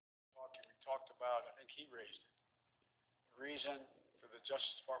talked about, I think he raised it, the reason for the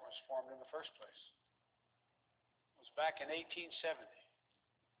Justice Department was formed in the first place. It was back in 1870.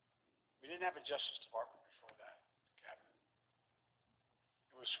 We didn't have a Justice Department before that, Cabinet.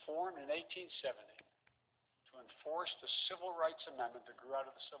 It was formed in 1870 to enforce the Civil Rights Amendment that grew out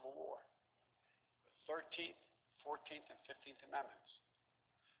of the Civil War. The 13th, 14th, and 15th Amendments.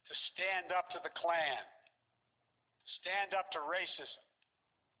 To stand up to the Klan, to stand up to racism,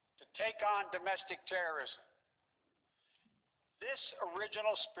 to take on domestic terrorism. This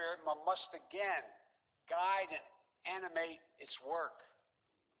original spirit must again guide and animate its work.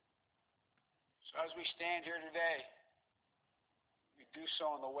 So as we stand here today, we do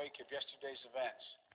so in the wake of yesterday's events.